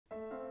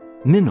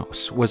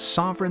Minos was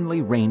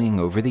sovereignly reigning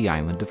over the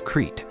island of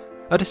Crete,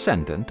 a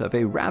descendant of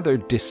a rather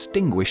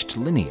distinguished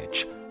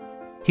lineage.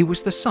 He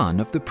was the son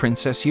of the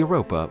princess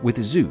Europa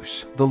with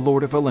Zeus, the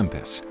lord of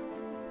Olympus.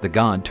 The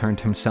god turned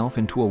himself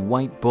into a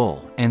white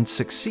bull and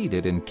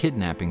succeeded in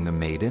kidnapping the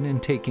maiden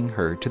and taking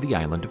her to the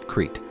island of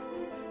Crete.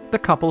 The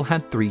couple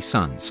had 3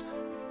 sons,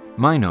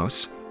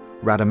 Minos,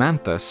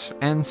 Rhadamanthus,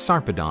 and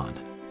Sarpedon,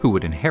 who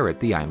would inherit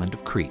the island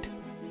of Crete.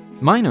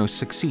 Minos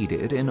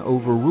succeeded in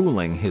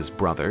overruling his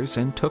brothers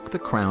and took the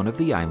crown of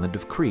the island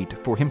of Crete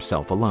for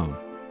himself alone.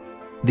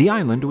 The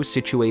island was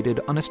situated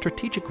on a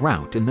strategic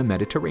route in the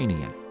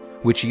Mediterranean,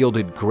 which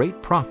yielded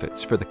great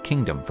profits for the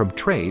kingdom from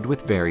trade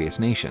with various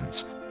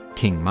nations.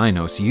 King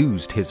Minos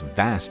used his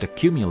vast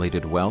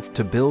accumulated wealth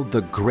to build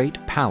the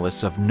great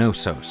palace of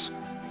Knossos.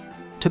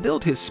 To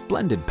build his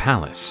splendid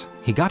palace,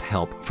 he got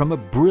help from a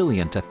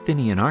brilliant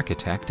Athenian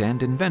architect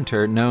and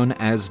inventor known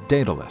as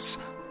Daedalus.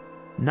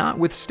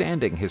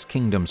 Notwithstanding his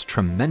kingdom's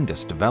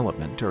tremendous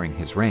development during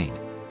his reign,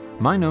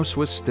 Minos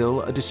was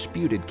still a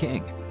disputed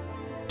king.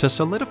 To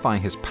solidify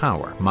his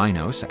power,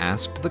 Minos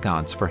asked the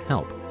gods for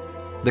help.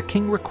 The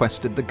king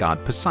requested the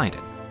god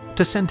Poseidon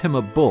to send him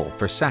a bull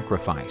for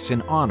sacrifice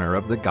in honor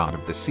of the god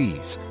of the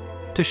seas,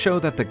 to show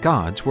that the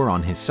gods were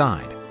on his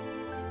side.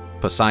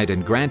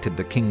 Poseidon granted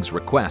the king's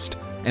request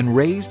and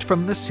raised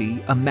from the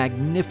sea a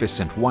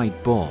magnificent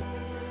white bull,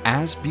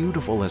 as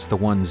beautiful as the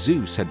one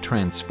Zeus had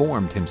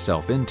transformed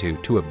himself into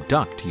to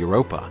abduct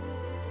Europa.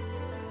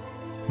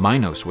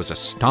 Minos was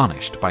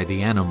astonished by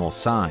the animal's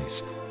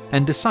size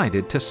and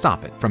decided to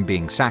stop it from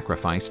being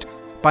sacrificed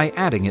by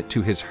adding it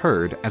to his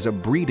herd as a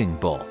breeding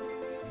bull,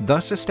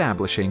 thus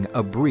establishing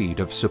a breed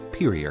of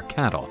superior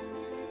cattle.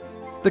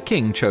 The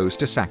king chose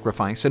to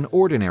sacrifice an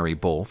ordinary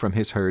bull from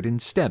his herd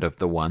instead of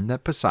the one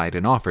that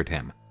Poseidon offered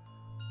him.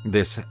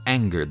 This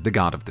angered the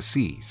god of the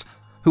seas,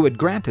 who had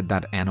granted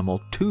that animal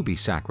to be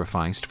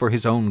sacrificed for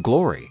his own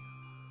glory.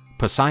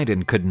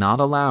 Poseidon could not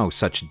allow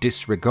such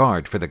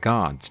disregard for the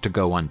gods to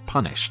go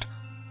unpunished.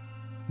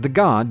 The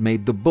god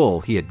made the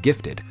bull he had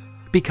gifted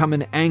become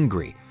an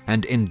angry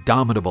and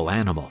indomitable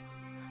animal.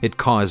 It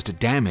caused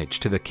damage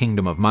to the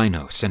kingdom of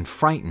Minos and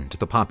frightened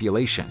the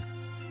population.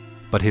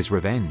 But his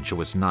revenge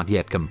was not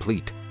yet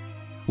complete.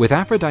 With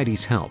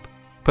Aphrodite's help,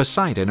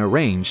 Poseidon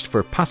arranged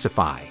for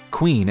Pasiphae,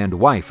 queen and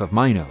wife of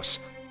Minos,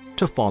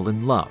 to fall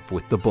in love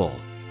with the bull.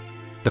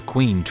 The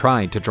queen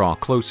tried to draw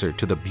closer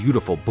to the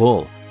beautiful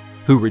bull,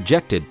 who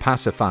rejected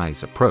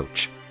Pasiphae's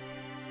approach.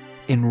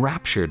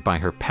 Enraptured by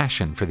her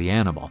passion for the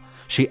animal,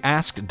 she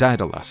asked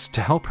Daedalus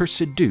to help her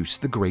seduce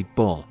the great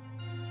bull.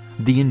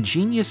 The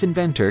ingenious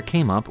inventor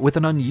came up with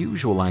an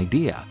unusual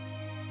idea.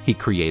 He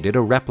created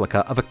a replica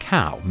of a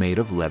cow made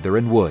of leather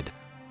and wood,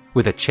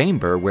 with a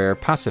chamber where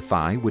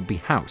Pasiphae would be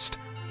housed.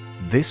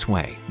 This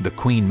way, the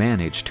queen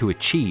managed to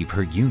achieve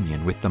her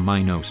union with the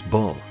Minos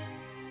bull.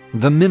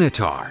 The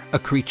Minotaur, a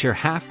creature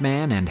half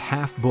man and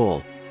half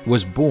bull,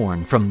 was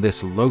born from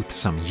this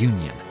loathsome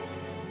union.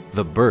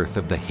 The birth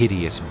of the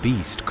hideous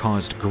beast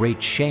caused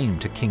great shame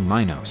to King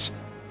Minos.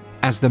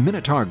 As the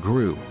Minotaur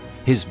grew,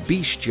 his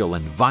bestial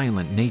and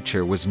violent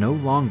nature was no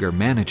longer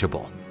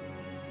manageable.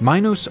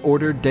 Minos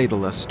ordered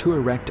Daedalus to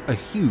erect a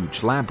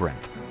huge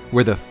labyrinth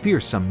where the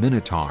fearsome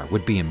Minotaur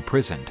would be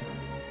imprisoned.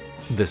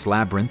 This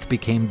labyrinth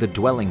became the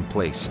dwelling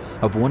place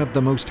of one of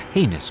the most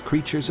heinous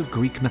creatures of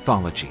Greek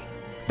mythology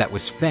that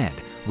was fed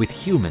with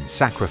human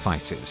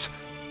sacrifices.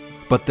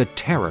 But the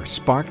terror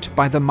sparked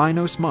by the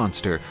Minos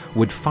monster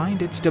would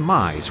find its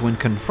demise when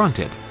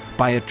confronted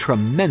by a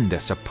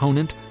tremendous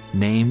opponent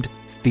named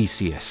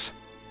Theseus.